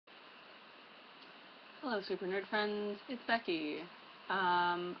Hello, Super Nerd friends. It's Becky.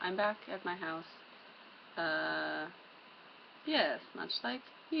 I'm back at my house. Uh, yes, much like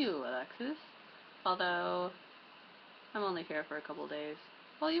you, Alexis. Although, I'm only here for a couple days.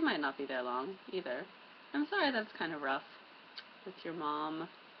 Well, you might not be there long, either. I'm sorry that's kind of rough with your mom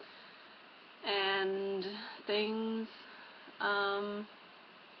and things. Um,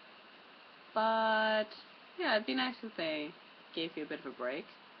 but, yeah, it'd be nice if they gave you a bit of a break.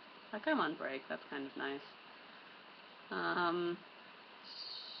 Like, I'm on break, that's kind of nice. Um,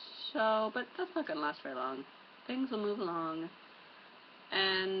 but that's not gonna last very long. Things will move along,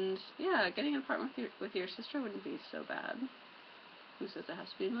 and yeah, getting an apartment with your sister wouldn't be so bad. Who says it has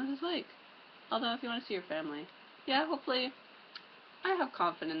to be in Moses Lake? Although, if you want to see your family, yeah, hopefully, I have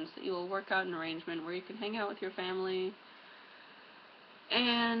confidence that you will work out an arrangement where you can hang out with your family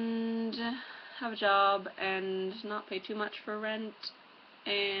and have a job and not pay too much for rent,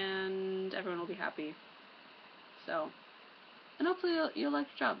 and everyone will be happy. So, and hopefully you'll like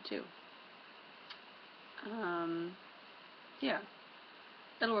your job too. Yeah,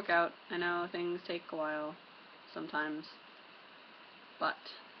 it'll work out. I know things take a while sometimes, but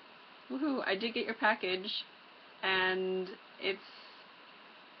woohoo! I did get your package, and it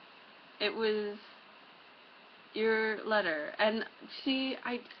was your letter. And see,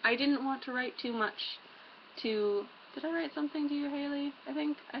 I didn't want to write too much. Did I write something to you, Haley? I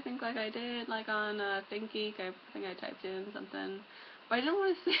think like I did, like on ThinkGeek. I think I typed in something, but I didn't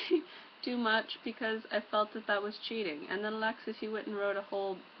want to say too much because I felt that was cheating. And then Alexis, you went and wrote a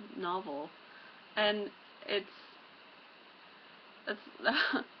whole novel, and it's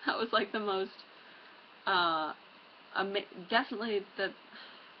that was like the most definitely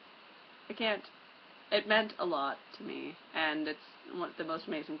I can't. It meant a lot to me, and it's the most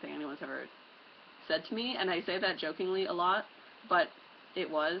amazing thing anyone's ever said to me, and I say that jokingly a lot, but it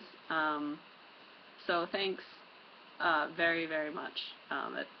was. So thanks very, very much.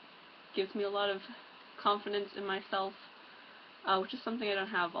 It gives me a lot of confidence in myself, which is something I don't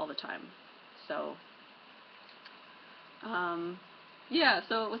have all the time. So, yeah,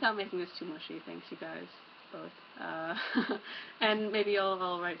 so without making this too mushy, thanks you guys both. And maybe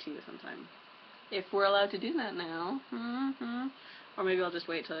I'll write to you sometime. If we're allowed to do that now. Mm-hmm. Or maybe I'll just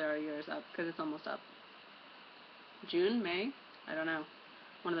wait till our year's up, because it's almost up. June? May? I don't know.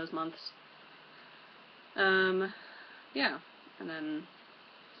 One of those months. Yeah. And then,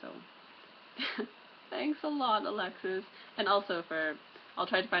 so. Thanks a lot, Alexis. And also I'll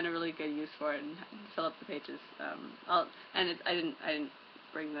try to find a really good use for it and fill up the pages. I didn't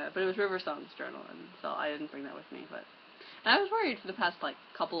bring but it was River Song's journal, and so I didn't bring that with me, but. And I was worried for the past,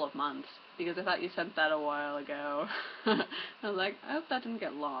 couple of months, because I thought you sent that a while ago. I was like, I hope that didn't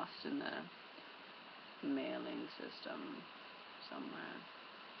get lost in the mailing system somewhere.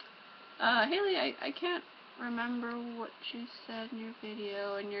 Haley, I can't remember what you said in your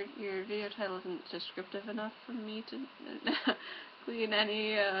video, and your video title isn't descriptive enough for me to glean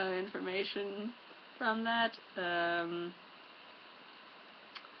any information from that. Were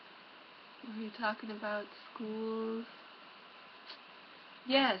you talking about schools?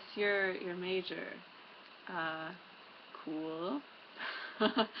 Yes, your major. Cool.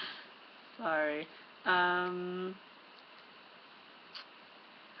 Sorry. I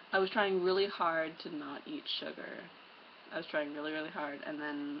was trying really hard to not eat sugar. I was trying really, really hard, and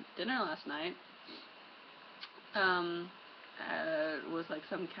then dinner last night, was like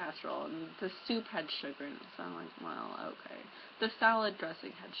some casserole, and the soup had sugar in it, so I'm like, well, okay. The salad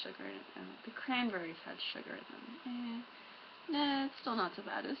dressing had sugar in it, and the cranberries had sugar in them. Nah, it's still not so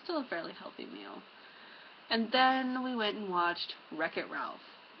bad. It's still a fairly healthy meal. And then we went and watched Wreck-It Ralph,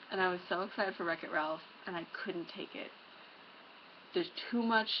 and I was so excited for Wreck-It Ralph, and I couldn't take it. There's too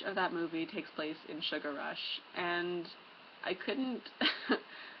much of that movie takes place in Sugar Rush, and I couldn't,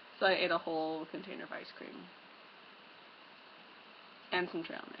 so I ate a whole container of ice cream. And some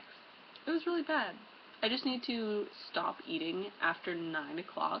trail mix. It was really bad. I just need to stop eating after 9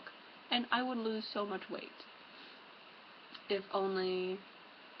 o'clock, and I would lose so much weight. If only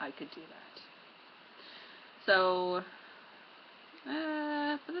I could do that. So,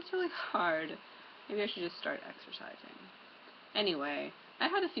 but that's really hard. Maybe I should just start exercising. Anyway, I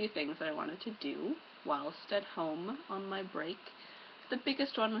had a few things that I wanted to do whilst at home on my break. The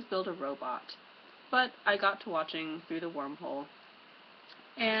biggest one was build a robot, but I got to watching Through the Wormhole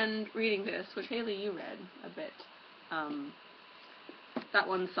and reading this, which Haley, you read a bit, that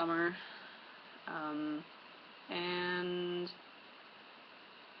one summer, and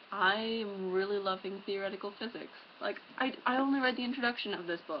I'm really loving theoretical physics. I only read the introduction of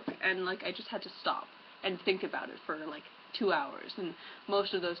this book, and, I just had to stop and think about it for, 2 hours, and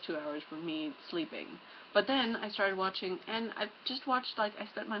most of those 2 hours were me sleeping. But then I started watching, and I just watched, like, I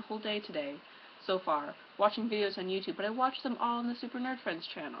spent my whole day today, so far, watching videos on YouTube, but I watched them all on the Super Nerd Friends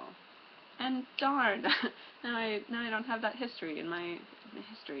channel. And darn, now I don't have that history in my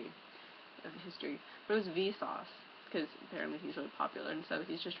history. But it was Vsauce, because apparently he's really popular, and so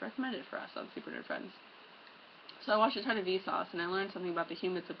he's just recommended for us on Super Nerd Friends. So I watched a ton of Vsauce, and I learned something about the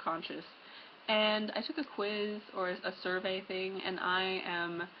human subconscious. And I took a quiz, or a survey thing, and I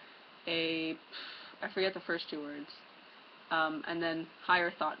am I forget the first two words, and then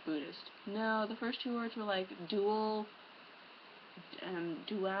higher thought Buddhist. No, the first two words were like duality,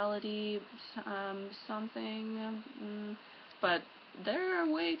 something, but there are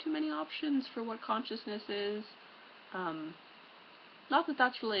way too many options for what consciousness is. Not that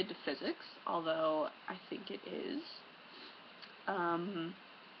that's related to physics, although I think it is.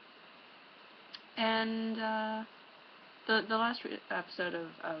 And the last episode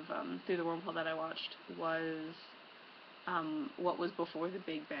of Through the Wormhole that I watched was what was before the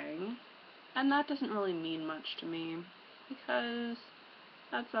Big Bang, and that doesn't really mean much to me, because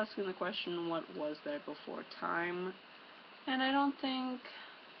that's asking the question, what was there before time? And I don't think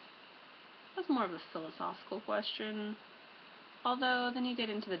that's more of a philosophical question, although then you get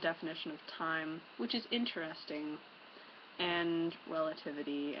into the definition of time, which is interesting, and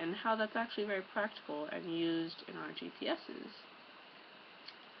relativity, and how that's actually very practical and used in our GPSs.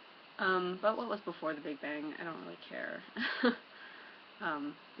 But what was before the Big Bang, I don't really care.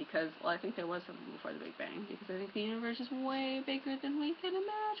 Because, well, I think there was something before the Big Bang, because I think the universe is way bigger than we can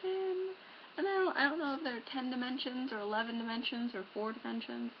imagine. And I don't know if there are 10 dimensions, or 11 dimensions, or 4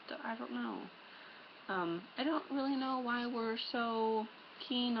 dimensions, I don't know. I don't really know why we're so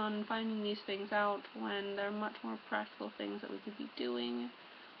keen on finding these things out when there are much more practical things that we could be doing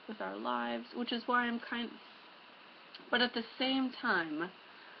with our lives, which is why but at the same time,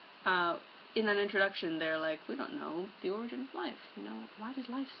 in that introduction, they're like, we don't know the origin of life, why did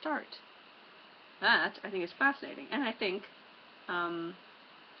life start? That, I think, is fascinating, and I think, I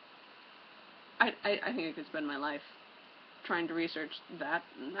think I could spend my life trying to research that.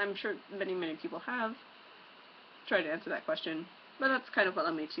 I'm sure many people have tried to answer that question, but that's kind of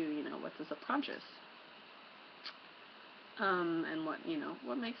what makes you, what's the subconscious? And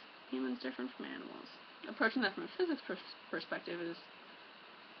what makes humans different from animals. Approaching that from a physics perspective is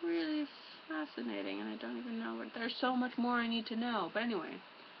really fascinating, and I don't even know there's so much more I need to know. But anyway,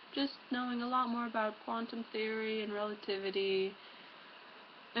 just knowing a lot more about quantum theory and relativity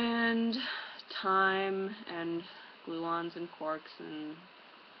and time and gluons and quarks and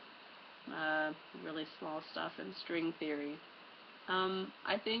really small stuff and string theory.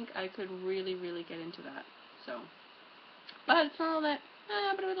 I think I could really get into that. So, but it's not all that.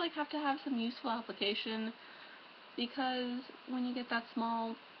 But it would have to have some useful application, because when you get that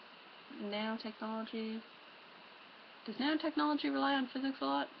small, nanotechnology. Does nanotechnology rely on physics a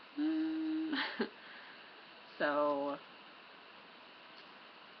lot?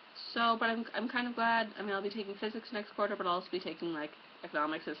 But I'm kind of glad. I mean, I'll be taking physics next quarter, but I'll also be taking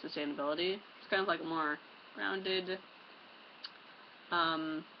economics and sustainability. It's kind of a more rounded,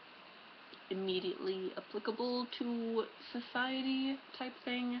 immediately applicable to society type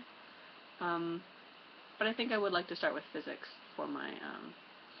thing. But I think I would like to start with physics for my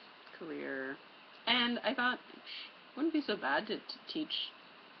career. And I thought it wouldn't be so bad to teach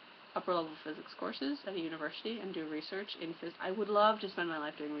upper level physics courses at a university and do research in physics. I would love to spend my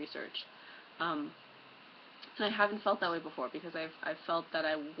life doing research. And I haven't felt that way before, because I've felt that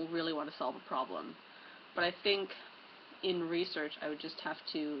I really want to solve a problem. But I think in research I would just have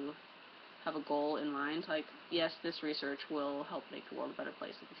to have a goal in mind, yes, this research will help make the world a better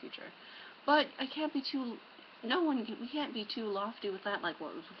place in the future. But I can't be too we can't be too lofty with that, like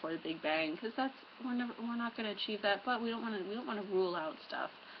what was before the Big Bang, because we're not going to achieve that. But we don't want to rule out stuff.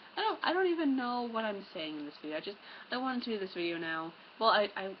 I don't even know what I'm saying in this video. I wanted to do this video now. Well, I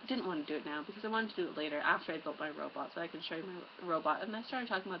didn't want to do it now, because I wanted to do it later, after I built my robot, so I could show you my robot. And I started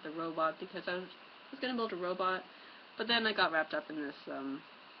talking about the robot because I was going to build a robot, but then I got wrapped up in this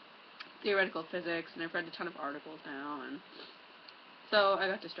theoretical physics, and I've read a ton of articles now, and so I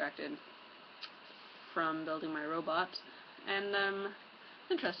got distracted from building my robot. And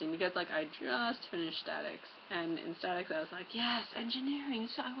it's interesting, because I just finished statics, and in statics I was like, yes, engineering.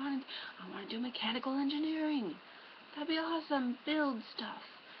 So I want to do mechanical engineering. That'd be awesome. Build stuff.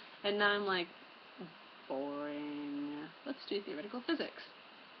 And now I'm like, boring. Let's do theoretical physics.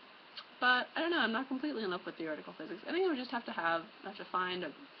 But I don't know. I'm not completely in love with theoretical physics. I think I would just have to find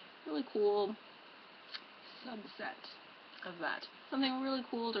a really cool subset of that. Something really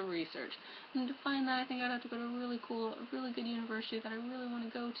cool to research. And to find that, I think I'd have to go to a really good university that I really want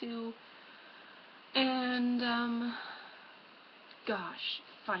to go to. And, gosh,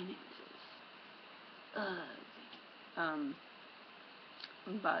 finances. Um,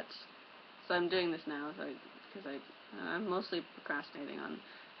 but, so I'm doing this now, because I'm mostly procrastinating on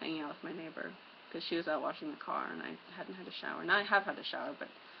hanging out with my neighbor, because she was out washing the car, and I hadn't had a shower. Now I have had a shower, but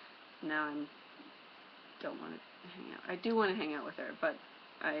now I don't want to hang out. I do want to hang out with her, but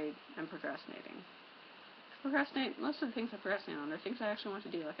I am procrastinating. Most of the things I procrastinate on are things I actually want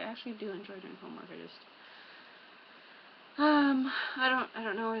to do. Like, I actually do enjoy doing homework. I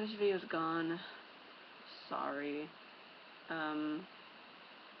don't know where this video's gone. Sorry.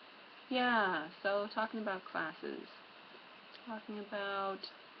 Yeah, so talking about classes. Talking about,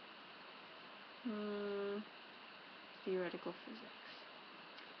 theoretical physics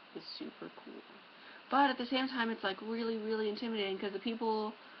is super cool. But at the same time, it's, like, really, really intimidating, because the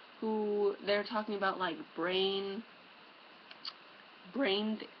people who they're talking about, like, brain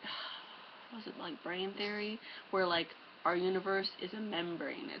theory, where, like, our universe is a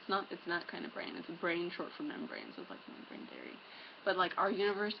membrane. It's not kind of brain. It's a brain short for membrane, so it's like membrane theory. But, like, our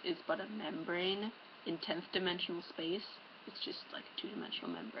universe is but a membrane in 10th dimensional space. It's just like a 2-dimensional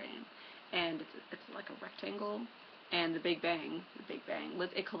membrane, and it's like a rectangle. And the Big Bang was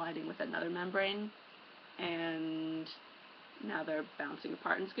it colliding with another membrane, and now they're bouncing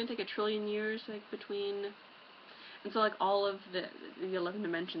apart. And it's gonna take 1 trillion years, like, between. And so, like, all of the 11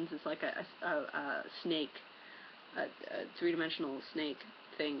 dimensions is like a snake, a 3-dimensional snake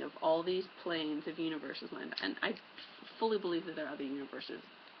thing of all these planes of universes lined up. And I fully believe that there are other universes,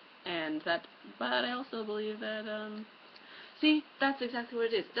 but I also believe that, see, that's exactly what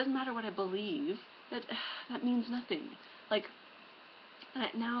it is. It doesn't matter what I believe. That means nothing. Like,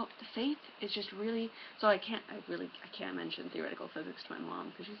 now the faith is just really. So I can't mention theoretical physics to my mom,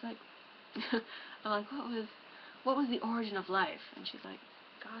 because she's like, I'm like, what was the origin of life? And she's like,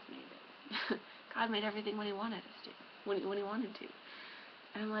 God made it. God made everything when he wanted us to, when he wanted to.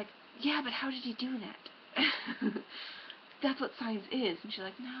 And I'm like, yeah, but how did he do that? That's what science is. And she's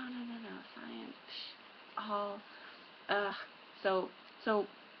like, no, science, all, so,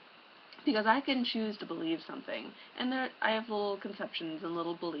 because I can choose to believe something, and I have little conceptions and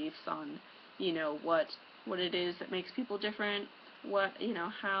little beliefs on, what it is that makes people different,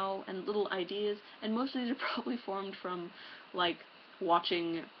 how, and little ideas, and most of these are probably formed from, like,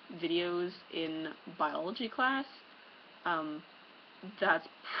 watching videos in biology class. That's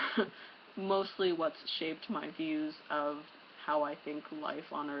mostly what's shaped my views of how I think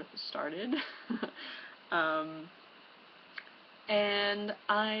life on Earth started. And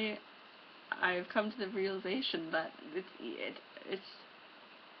I've come to the realization that it's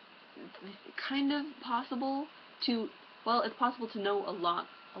kind of possible to, it's possible to know a lot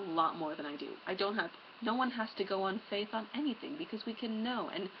more than I do. No one has to go on faith on anything, because we can know,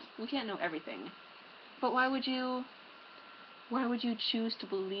 and we can't know everything. But why would you choose to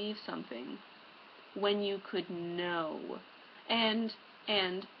believe something when you could know?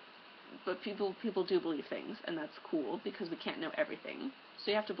 But people do believe things, and that's cool, because we can't know everything.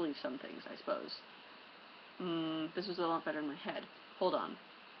 So you have to believe some things, I suppose. This was a lot better in my head. Hold on.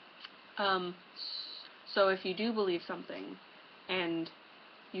 So if you do believe something, and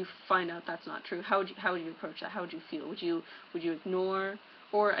you find out that's not true, how would you approach that? How would you feel? Would you ignore,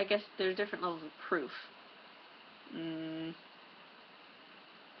 or I guess there's different levels of proof.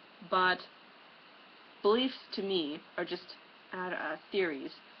 But beliefs to me are just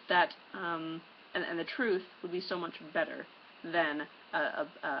theories that, and the truth would be so much better than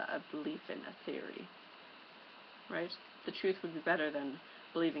a belief in a theory, right? The truth would be better than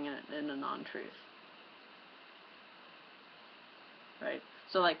believing in a non-truth, right?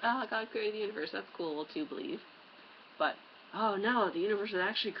 So, like, God created the universe, that's cool to believe, but, oh no, the universe was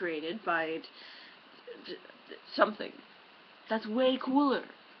actually created by something. That's way cooler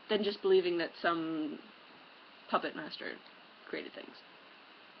than just believing that some puppet master created things,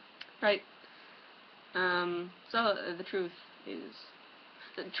 right? So the truth is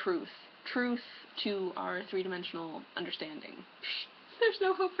the truth to our 3-dimensional understanding. There's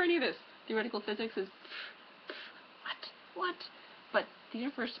no hope for any of this. Theoretical physics is what? But the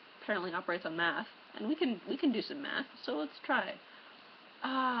universe apparently operates on math, and we can do some math. So let's try.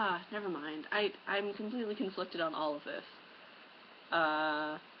 Never mind. I'm completely conflicted on all of this.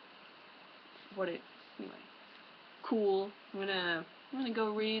 Anyway. Cool. I'm gonna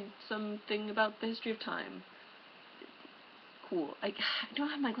go read something about the history of time. Cool. I don't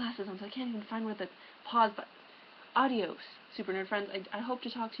have my glasses on, so I can't even find where the pause button. Adios, super nerd friends. I hope to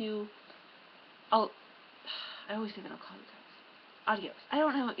talk to you. I always say that I'll call you guys. Adios. I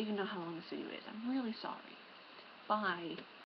don't even know how long this video is. I'm really sorry. Bye.